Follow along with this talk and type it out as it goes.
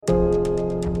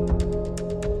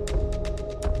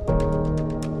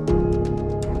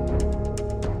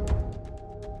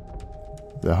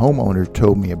The homeowner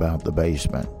told me about the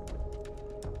basement.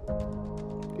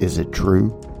 Is it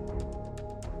true?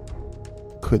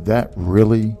 Could that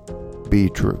really be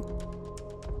true?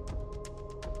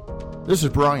 This is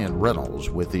Bryan Reynolds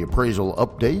with the Appraisal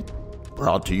Update,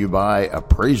 brought to you by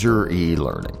Appraiser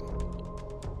eLearning.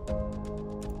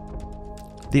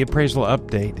 The Appraisal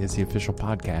Update is the official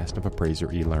podcast of Appraiser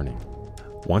eLearning.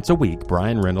 Once a week,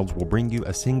 Bryan Reynolds will bring you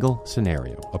a single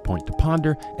scenario, a point to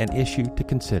ponder, an issue to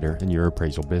consider in your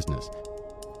appraisal business.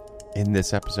 In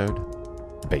this episode,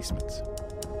 basements.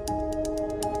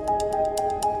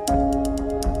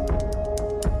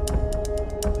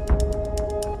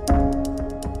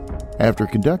 After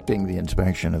conducting the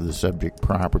inspection of the subject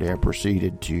property, I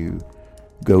proceeded to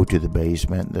go to the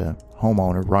basement, the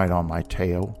homeowner right on my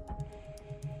tail.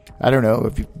 I don't know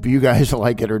if you guys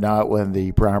like it or not when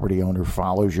the property owner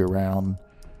follows you around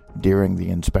during the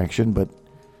inspection, but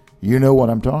you know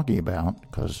what I'm talking about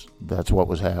because that's what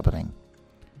was happening.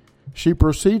 She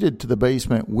proceeded to the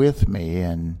basement with me,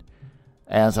 and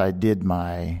as I did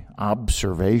my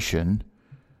observation,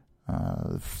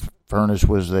 the furnace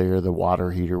was there, the water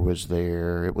heater was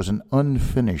there. It was an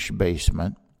unfinished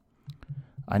basement.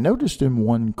 I noticed in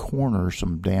one corner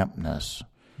some dampness.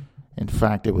 In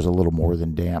fact, it was a little more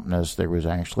than dampness. There was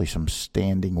actually some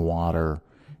standing water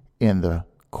in the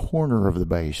corner of the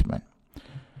basement.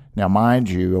 Now, mind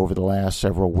you, over the last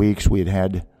several weeks, we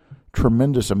had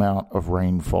tremendous amount of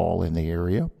rainfall in the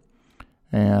area.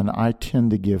 And I tend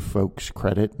to give folks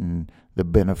credit and the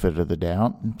benefit of the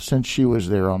doubt. And since she was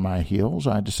there on my heels,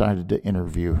 I decided to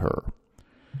interview her.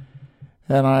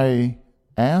 And I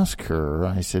asked her,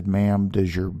 I said, "Ma'am,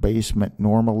 does your basement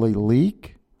normally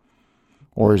leak?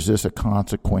 Or is this a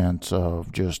consequence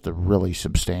of just the really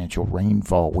substantial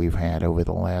rainfall we've had over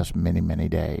the last many, many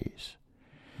days?"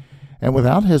 And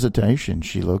without hesitation,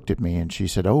 she looked at me and she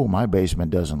said, "Oh, my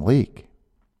basement doesn't leak."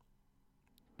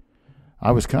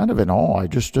 I was kind of in awe. I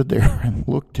just stood there and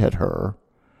looked at her.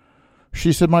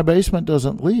 She said, "My basement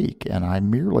doesn't leak." And I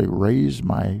merely raised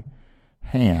my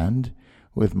hand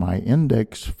with my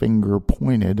index finger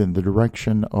pointed in the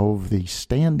direction of the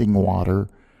standing water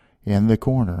in the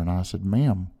corner. And I said,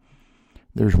 "Ma'am,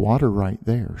 there's water right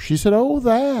there." She said, "Oh,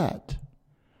 that."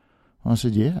 I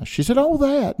said, "Yeah." She said, "Oh,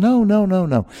 that.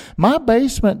 No. My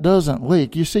basement doesn't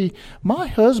leak. You see, my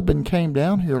husband came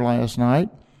down here last night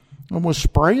and was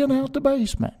spraying out the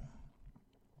basement."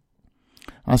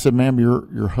 I said, "Ma'am,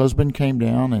 your husband came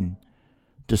down and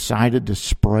decided to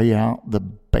spray out the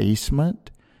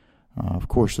basement? Of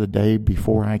course, the day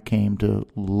before I came to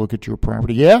look at your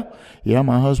property." Yeah,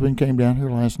 my husband came down here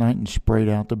last night and sprayed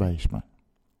out the basement."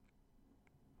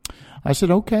 I said,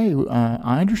 "Okay,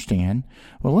 I understand.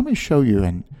 Well, let me show you."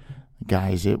 And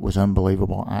guys, it was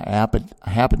unbelievable. I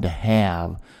happened to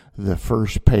have the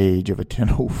first page of a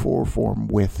 1004 form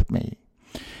with me.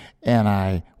 And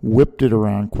I whipped it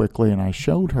around quickly and I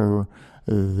showed her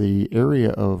the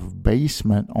area of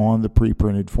basement on the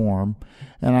pre-printed form,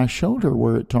 and I showed her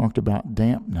where it talked about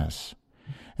dampness.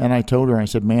 And I told her, I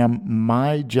said, "Ma'am,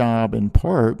 my job in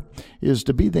part is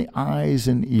to be the eyes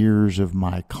and ears of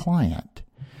my client.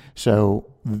 So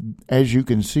as you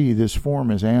can see, this form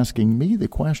is asking me the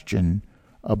question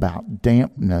about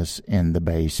dampness in the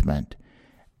basement.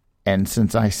 And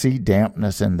since I see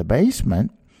dampness in the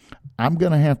basement, I'm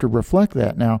going to have to reflect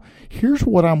that. Now, here's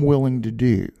what I'm willing to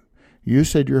do. You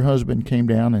said your husband came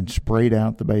down and sprayed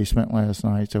out the basement last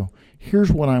night. So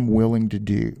here's what I'm willing to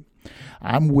do.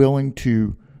 I'm willing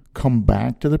to come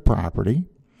back to the property.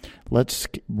 Let's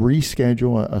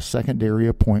reschedule a secondary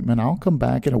appointment. I'll come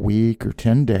back in a week or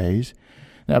 10 days.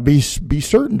 Now, be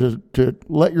certain to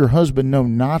let your husband know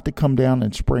not to come down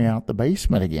and spray out the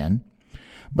basement again.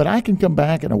 But I can come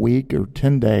back in a week or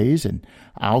 10 days, and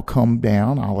I'll come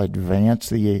down. I'll advance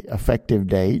the effective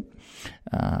date.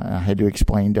 I had to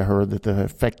explain to her that the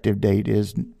effective date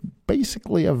is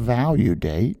basically a value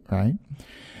date, right?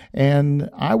 And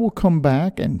I will come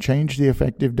back and change the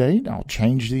effective date. I'll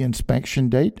change the inspection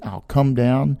date. I'll come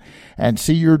down and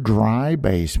see your dry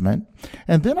basement.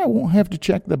 And then I won't have to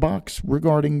check the box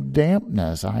regarding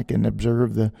dampness. I can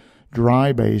observe the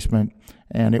dry basement,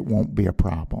 and it won't be a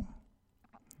problem.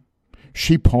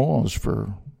 She paused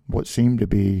for what seemed to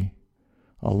be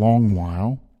a long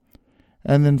while,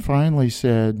 and then finally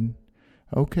said,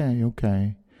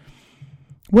 Okay.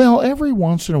 Well, every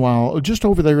once in a while, just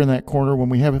over there in that corner when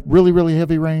we have really, really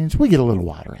heavy rains, we get a little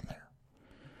water in there."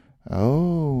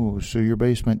 "Oh, so your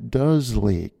basement does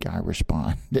leak," I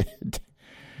responded.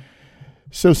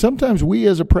 So sometimes we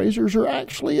as appraisers are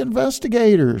actually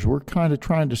investigators. We're kind of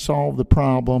trying to solve the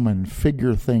problem and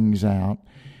figure things out.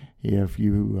 If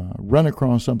you run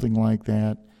across something like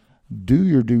that, do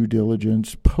your due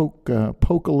diligence, poke a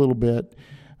little bit.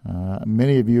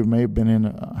 Many of you may have been in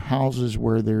houses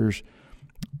where there's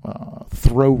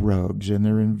throw rugs and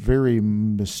they're in very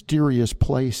mysterious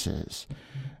places,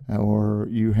 or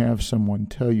you have someone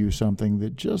tell you something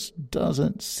that just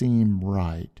doesn't seem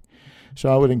right.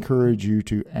 So I would encourage you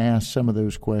to ask some of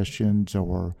those questions,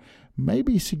 or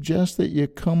maybe suggest that you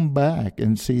come back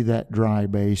and see that dry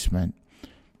basement.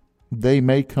 They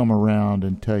may come around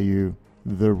and tell you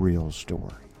the real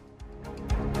story.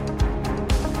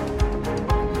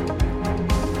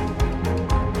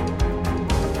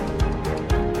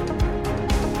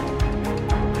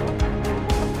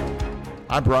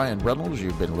 I'm Bryan Reynolds.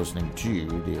 You've been listening to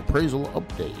the Appraisal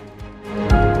Update.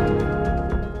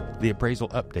 The Appraisal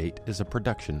Update is a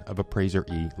production of Appraiser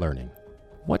eLearning.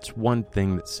 What's one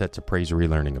thing that sets Appraiser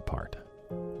eLearning apart?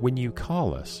 When you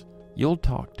call us, you'll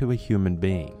talk to a human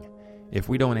being. If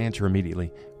we don't answer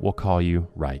immediately, we'll call you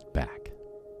right back.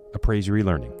 Appraiser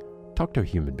eLearning. Talk to a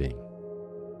human being.